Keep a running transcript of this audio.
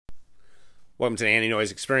Welcome to the Andy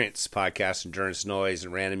Noise Experience podcast, endurance, noise,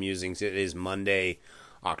 and random musings. It is Monday,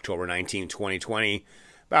 October 19, 2020,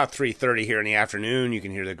 about 3:30 here in the afternoon. You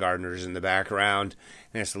can hear the gardeners in the background,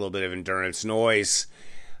 and it's a little bit of endurance noise.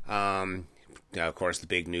 Of course, the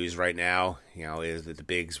big news right now, is that the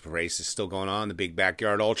big race is still going on, the big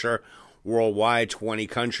backyard ultra, worldwide, 20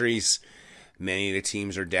 countries. Many of the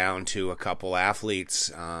teams are down to a couple athletes.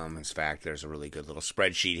 In fact, there's a really good little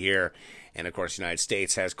spreadsheet here. And, of course, the United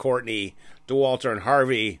States has Courtney, DeWalter, and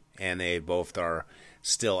Harvey, and they both are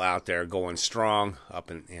still out there going strong. Up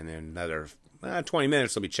in another 20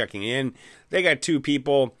 minutes, they'll be checking in. They got 2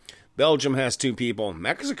 people. Belgium has 2 people.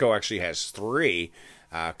 Mexico actually has 3.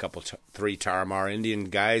 Three Taramar Indian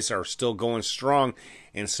guys are still going strong,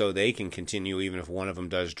 and so they can continue even if one of them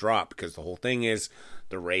does drop, because the whole thing is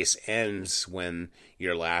the race ends when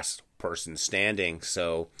you're last person standing.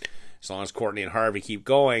 So as long as Courtney and Harvey keep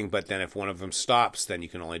going, but then if one of them stops, then you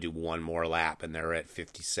can only do one more lap, and they're at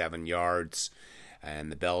 57 yards,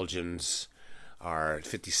 and the Belgians are at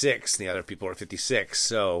 56, and the other people are at 56,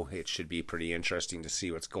 so it should be pretty interesting to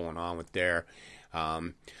see what's going on with there.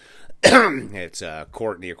 It's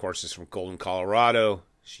Courtney, of course, is from Golden, Colorado.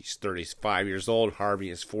 She's 35 years old. Harvey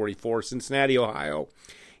is 44, Cincinnati, Ohio.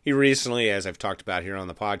 He recently, as I've talked about here on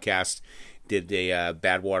the podcast, did the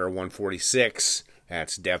Badwater 146.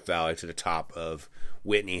 That's Death Valley to the top of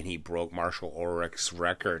Whitney, and he broke Marshall Ulrich's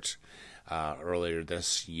record earlier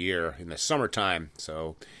this year in the summertime.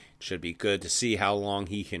 So it should be good to see how long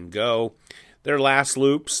he can go. Their last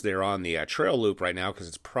loops, they're on the trail loop right now because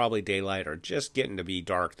it's probably daylight or just getting to be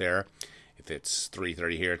dark there. If it's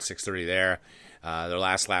 3:30 here, it's 6:30 there. Their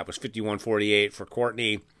last lap was 51:48 for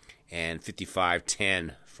Courtney and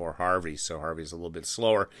 55:10 for Harvey. So Harvey's a little bit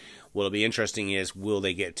slower. What'll be interesting is, will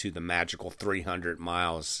they get to the magical 300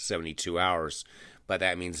 miles, 72 hours? But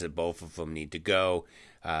that means that both of them need to go.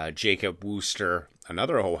 Jacob Wooster,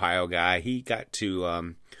 another Ohio guy, he got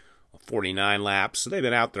to 49 laps. So they've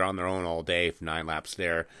been out there on their own all day for 9 laps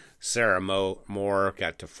there. Sarah Moore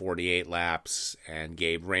got to 48 laps, and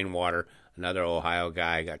Gabe Rainwater, another Ohio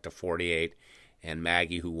guy, got to 48. And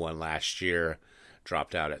Maggie, who won last year,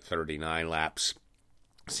 dropped out at 39 laps.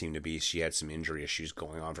 Seemed to be she had some injury issues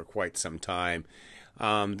going on for quite some time.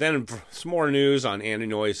 Then some more news on Andy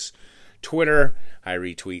Noise Twitter. I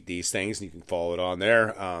retweet these things, and you can follow it on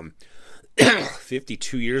there.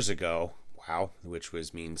 52 years ago, wow, which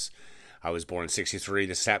means I was born in 63.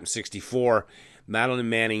 This happened in 64. Madeline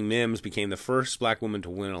Manning Mims became the first black woman to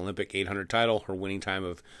win an Olympic 800 title. Her winning time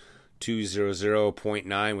of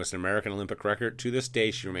 2:00.9 was an American Olympic record. To this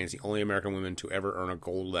day, she remains the only American woman to ever earn a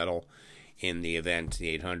gold medal in the event, the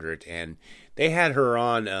 800. And they had her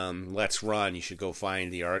on Let's Run. You should go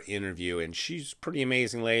find the art interview. And she's a pretty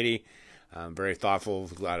amazing lady. Very thoughtful.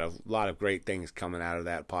 A lot of great things coming out of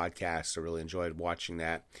that podcast. I really enjoyed watching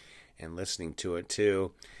that and listening to it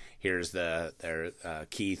too. Here's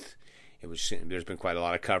Keith. There's been quite a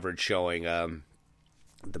lot of coverage showing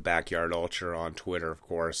the Backyard Ultra on Twitter, of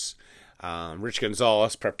course. Rich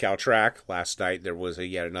Gonzalez, Prep Cal Track. Last night there was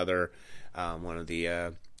yet another one of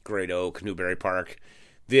the Great Oak, Newberry Park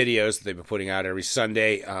videos that they've been putting out every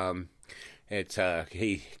Sunday.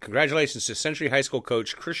 Congratulations to Century High School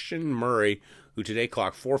coach Christian Murray, who today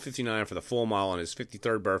clocked 4:59 for the full mile on his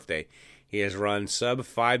 53rd birthday. He has run sub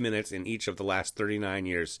 5 minutes in each of the last 39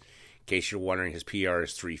 years. In case you're wondering, his PR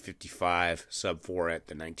is 3:55, sub 4 at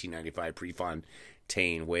the 1995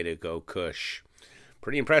 Prefontaine. Way to go, Cush.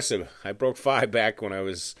 Pretty impressive. I broke 5 back when I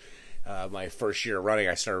was my first year running.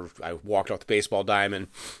 I walked off the baseball diamond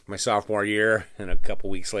my sophomore year, and a couple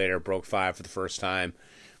weeks later broke 5 for the first time.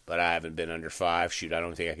 But I haven't been under 5. Shoot, I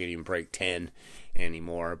don't think I could even break 10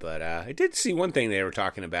 anymore. But I did see one thing they were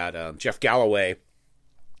talking about, Jeff Galloway,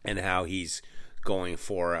 and how he's going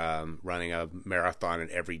for running a marathon in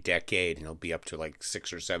every decade, and he'll be up to like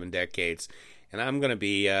 6 or 7 decades. And I'm going to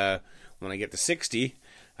be, when I get to 60,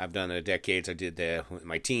 I've done the decades. I did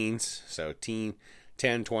my teens, so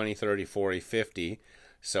 10, 20, 30, 40, 50.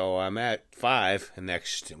 So I'm at 5, and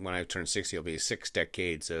when I turn 60, it'll be 6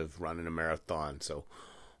 decades of running a marathon. So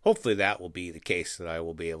hopefully that will be the case, that I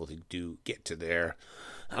will be able to get to there.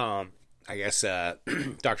 I guess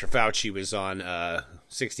Dr. Fauci was on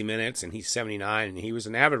 60 Minutes, and he's 79, and he was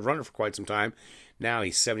an avid runner for quite some time. Now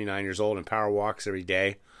he's 79 years old and power walks every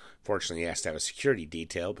day. Fortunately, he has to have a security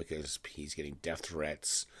detail because he's getting death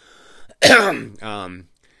threats.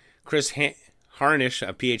 Chris Harnish,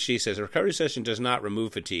 a PhD, says a recovery session does not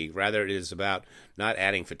remove fatigue. Rather, it is about not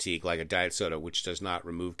adding fatigue, like a diet soda, which does not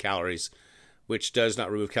remove calories.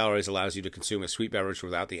 Allows you to consume a sweet beverage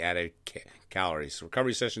without the added calories.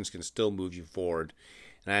 Recovery sessions can still move you forward,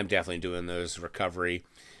 and I'm definitely doing those recovery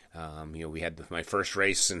We had my first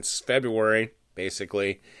race since February,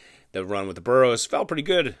 basically. The run with the burros felt pretty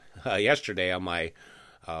good yesterday on my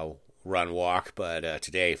run walk, but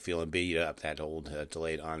today feeling beat up. That old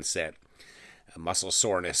delayed onset muscle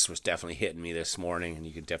soreness was definitely hitting me this morning, and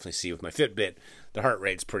you can definitely see with my Fitbit the heart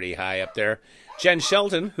rate's pretty high up there. Jen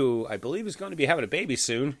Shelton, who I believe is going to be having a baby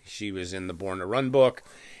soon, she was in the Born to Run book,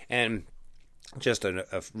 and just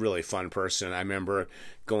a really fun person. I remember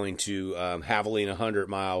going to Haviland 100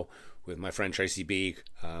 Mile with my friend Tracy B,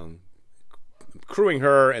 crewing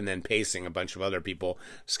her and then pacing a bunch of other people,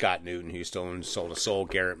 Scott Newton, who still owns Soul to Soul,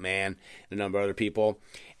 Garrett Mann, and a number of other people.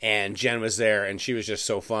 And Jen was there, and she was just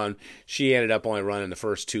so fun. She ended up only running the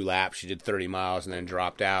first 2 laps. She did 30 miles and then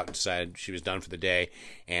dropped out and decided she was done for the day.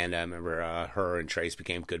 And I remember her and Trace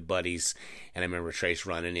became good buddies. And I remember Trace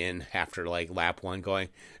running in after lap 1 going,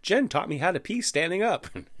 "Jen taught me how to pee standing up."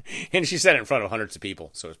 And she said it in front of hundreds of people,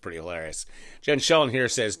 so it was pretty hilarious. Jen Sheldon here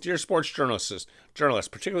says, "Dear sports journalists,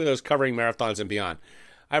 particularly those covering marathons and beyond,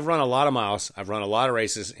 I've run a lot of miles, I've run a lot of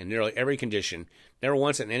races in nearly every condition. Never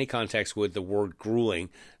once in any context would the word grueling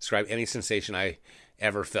describe any sensation I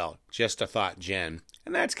ever felt. Just a thought, Jen."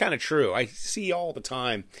 And that's kind of true. I see all the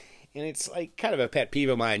time, and it's kind of a pet peeve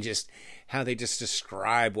of mine, just how they just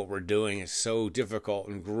describe what we're doing as so difficult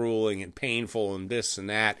and grueling and painful and this and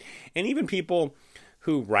that. And even people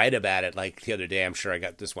who write about it, like the other day, I'm sure I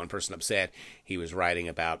got this one person upset. He was writing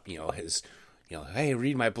about, his, hey,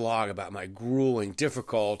 read my blog about my grueling,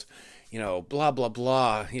 difficult, blah, blah,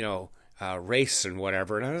 blah, race and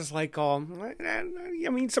whatever. And I was like,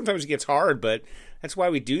 sometimes it gets hard, but that's why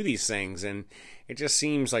we do these things. And it just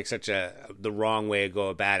seems like the wrong way to go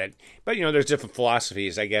about it. But, there's different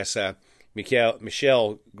philosophies. I guess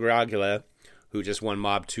Michelle Gragula, who just won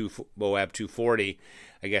Moab 240,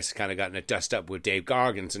 I guess kind of gotten a dust up with Dave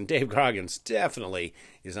Goggins. And Dave Goggins definitely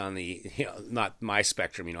is on the, not my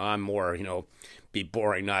spectrum. I'm more, be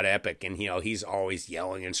boring, not epic. And, he's always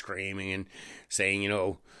yelling and screaming and saying,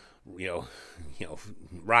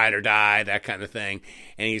 ride or die, that kind of thing.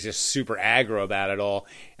 And he's just super aggro about it all.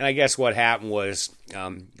 And I guess what happened was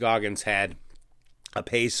Goggins had a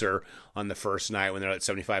pacer on the first night when they're at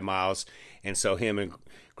 75 miles. And so him and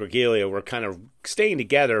Gregilia were kind of staying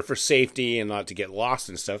together for safety and not to get lost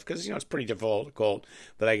and stuff because, it's pretty difficult.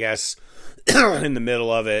 But I guess in the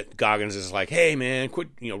middle of it, Goggins is like, "Hey, man, quit,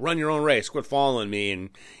 run your own race. Quit following me and,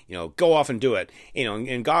 go off and do it."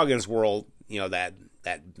 In Goggins' world, that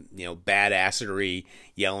badassery,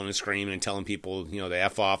 yelling and screaming and telling people, to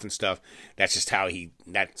F off and stuff. That's just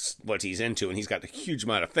that's what he's into. And he's got a huge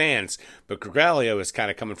amount of fans. But Gregalia is kind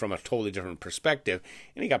of coming from a totally different perspective.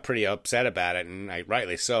 And he got pretty upset about it. And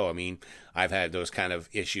rightly so. I mean, I've had those kind of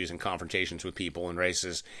issues and confrontations with people in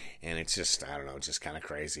races. And it's just, I don't know, just kind of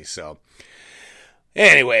crazy. So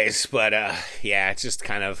anyways, but it's just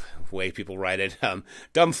kind of the way people write it.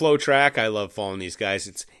 Dumb Flow Track, I love following these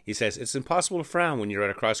guys. He says, "It's impossible to frown when you're at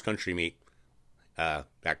a cross-country meet."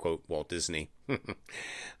 That quote, Walt Disney.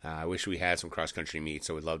 I wish we had some cross-country meets.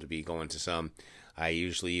 I would love to be going to some. I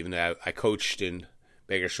coached in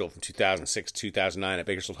Bakersfield from 2006 to 2009 at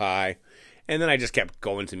Bakersfield High. And then I just kept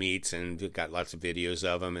going to meets and got lots of videos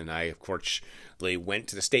of them. And I, of course, went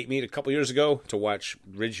to the state meet a couple years ago to watch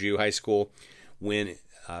Ridgeview High School win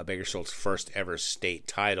Bakersfield's first ever state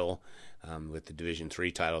title with the Division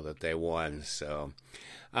III title that they won. So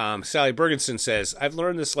Sally Bergenson says, "I've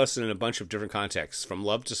learned this lesson in a bunch of different contexts, from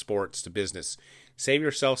love to sports to business. Save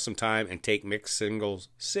yourself some time and take mixed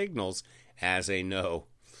signals as a no."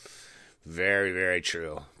 Very, very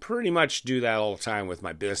true. Pretty much do that all the time with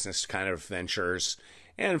my business kind of ventures.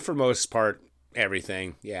 And for most part,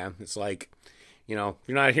 everything. Yeah, it's like, if you're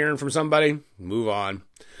not hearing from somebody, move on.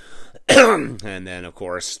 And then, of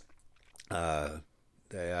course, we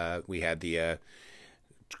had the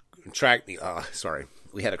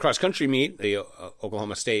we had a cross-country meet, the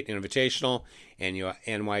Oklahoma State Invitational, and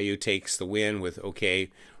NYU takes the win with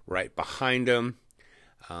OK right behind them.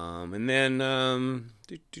 And then,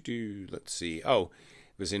 let's see. Oh,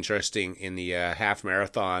 it was interesting in the half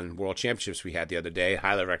marathon world championships we had the other day.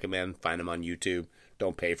 Highly recommend. Find them on YouTube.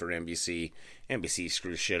 Don't pay for NBC. NBC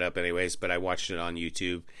screws shit up anyways, but I watched it on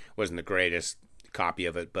YouTube. Wasn't the greatest copy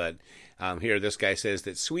of it, but here this guy says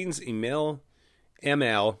that Sweden's Emil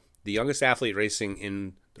ML, the youngest athlete racing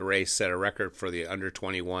in the race, set a record for the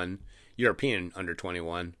European under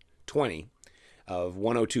 21 20 of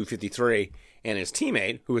 102.53, and his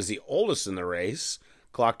teammate, who was the oldest in the race,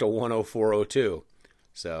 clocked a 104.02.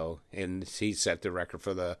 So, and he set the record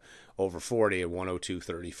for the over 40 at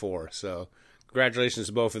 102.34. So, congratulations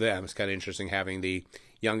to both of them. It's kind of interesting having the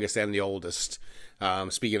youngest and the oldest.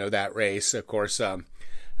 Speaking of that race, of course,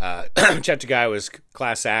 Cheptegei was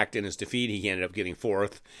class act in his defeat. He ended up getting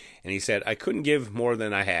fourth, and he said, "I couldn't give more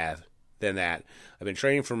than I have than that. I've been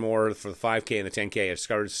training for more for the 5K and the 10K. I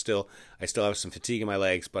still have some fatigue in my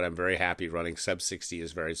legs, but I'm very happy. Running sub 60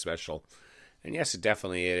 is very special." And yes, it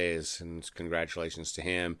definitely it is. And congratulations to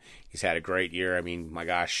him. He's had a great year. I mean, my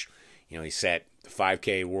gosh, he set the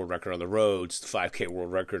 5K world record on the roads, the 5K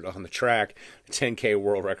world record on the track, the 10K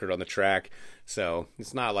world record on the track. So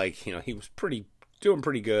it's not like, he was doing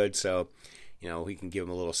pretty good. So, we can give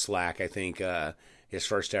him a little slack. I think his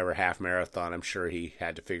first ever half marathon, I'm sure he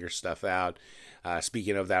had to figure stuff out.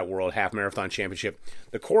 Speaking of that World Half Marathon Championship,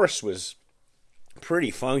 the course was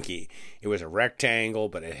pretty funky. It was a rectangle,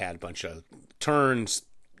 but it had a bunch of turns.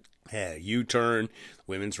 It had a U-turn.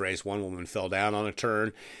 Women's race, one woman fell down on a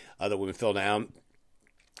turn. Other women fell down.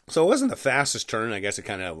 So it wasn't the fastest turn. I guess it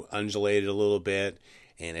kind of undulated a little bit,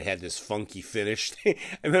 and it had this funky finish. I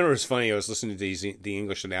remember it was funny. I was listening to the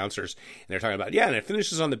English announcers, and they're talking about, and it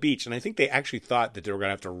finishes on the beach. And I think they actually thought that they were going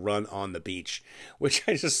to have to run on the beach, which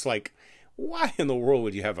I just like, why in the world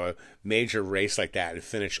would you have a major race like that and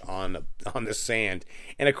finish on the sand?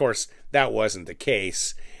 And of course, that wasn't the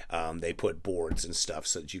case. They put boards and stuff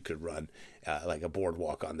so that you could run like a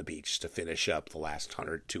boardwalk on the beach to finish up the last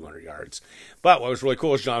 100, 200 yards. But what was really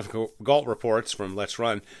cool is Jonathan Galt reports from Let's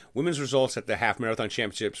Run, women's results at the Half Marathon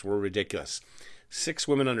Championships were ridiculous. 6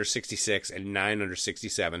 women under 66 and 9 under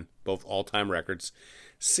 67, both all-time records.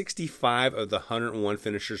 65 of the 101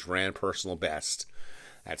 finishers ran personal best.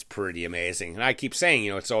 That's pretty amazing. And I keep saying,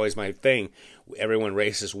 it's always my thing. Everyone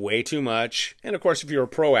races way too much. And of course, if you're a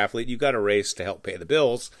pro athlete, you've got to race to help pay the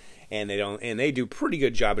bills. And they do a pretty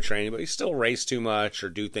good job of training, but you still race too much or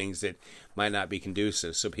do things that might not be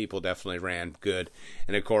conducive. So people definitely ran good.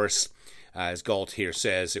 And of course, as Galt here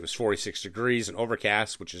says, it was 46 degrees and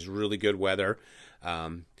overcast, which is really good weather.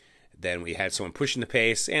 Then we had someone pushing the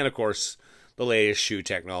pace. And of course, the latest shoe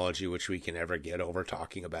technology, which we can never get over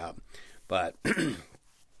talking about. But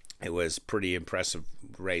it was a pretty impressive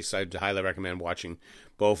race. I'd highly recommend watching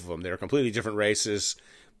both of them. They're completely different races,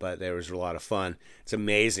 but there was a lot of fun. It's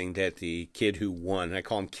amazing that the kid who won, and I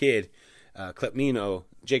call him Kid,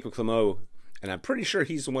 Jacob Clemo, and I'm pretty sure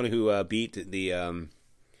he's the one who beat the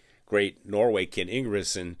great Norway kid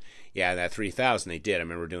Ingebrigtsen. Yeah, that 3,000 they did. I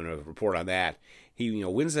remember doing a report on that. He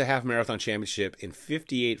wins the half marathon championship in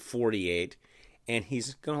 58:48, and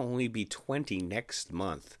he's going to only be 20 next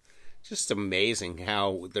month. Just amazing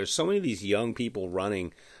how there's so many of these young people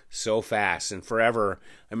running so fast. And forever,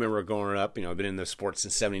 I remember growing up, I've been in the sport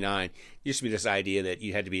since 79. It used to be this idea that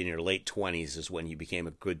you had to be in your late 20s is when you became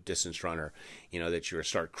a good distance runner, that you would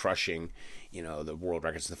start crushing, the world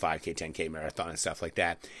records, the 5K, 10K marathon and stuff like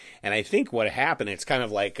that. And I think what happened, it's kind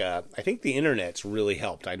of like, I think the internet's really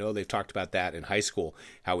helped. I know they've talked about that in high school,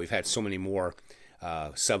 how we've had so many more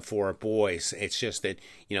sub-4 boys. It's just that,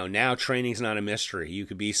 now training's not a mystery. You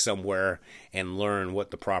could be somewhere and learn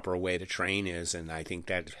what the proper way to train is, and I think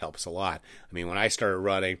that helps a lot. I mean, when I started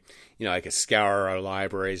running, I could scour our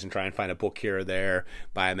libraries and try and find a book here or there,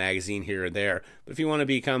 buy a magazine here or there. But if you want to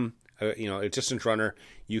become, a distance runner,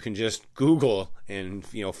 you can just Google and,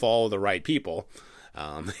 follow the right people.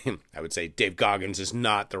 I would say Dave Goggins is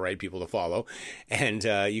not the right people to follow, and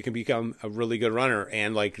you can become a really good runner.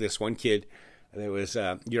 And like this one kid, there was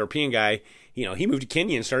a European guy, he moved to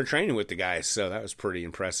Kenya and started training with the guys, so that was pretty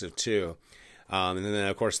impressive too. And then,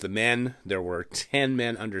 of course, the men, there were 10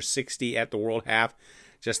 men under 60 at the World Half,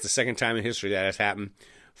 just the second time in history that has happened.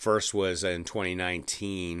 First was in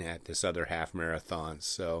 2019 at this other half marathon,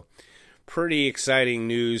 so pretty exciting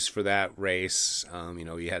news for that race.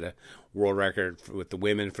 You had a world record with the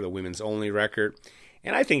women for the women's only record,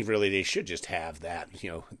 and I think really they should just have that,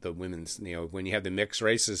 the women's, when you have the mixed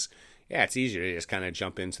races, yeah, it's easier to just kind of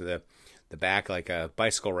jump into the back like a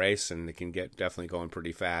bicycle race, and it can get definitely going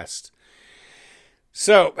pretty fast.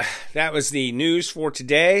 So that was the news for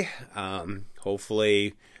today.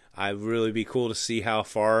 Hopefully, I'd really be cool to see how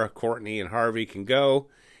far Courtney and Harvey can go.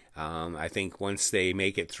 I think once they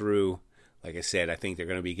make it through, like I said, I think they're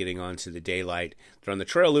going to be getting onto the daylight. They're on the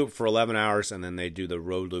trail loop for 11 hours, and then they do the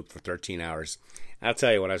road loop for 13 hours. I'll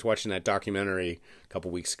tell you, when I was watching that documentary a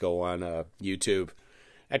couple weeks ago on YouTube,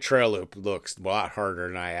 that trail loop looks a lot harder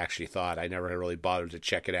than I actually thought. I never really bothered to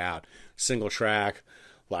check it out. Single track,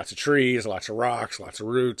 lots of trees, lots of rocks, lots of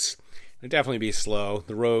roots. It'd definitely be slow.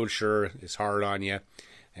 The road sure is hard on you.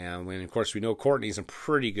 And when, of course, we know Courtney's in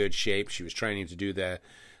pretty good shape. She was training to do the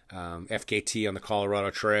FKT on the Colorado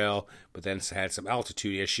Trail, but then had some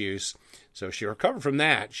altitude issues. So if she recovered from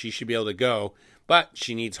that, she should be able to go. But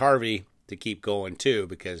she needs Harvey to keep going too,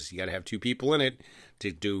 because you got to have 2 people in it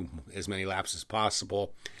to do as many laps as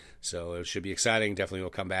possible. So it should be exciting. Definitely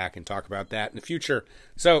we'll come back and talk about that in the future.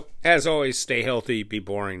 So, as always, stay healthy, be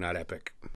boring, not epic.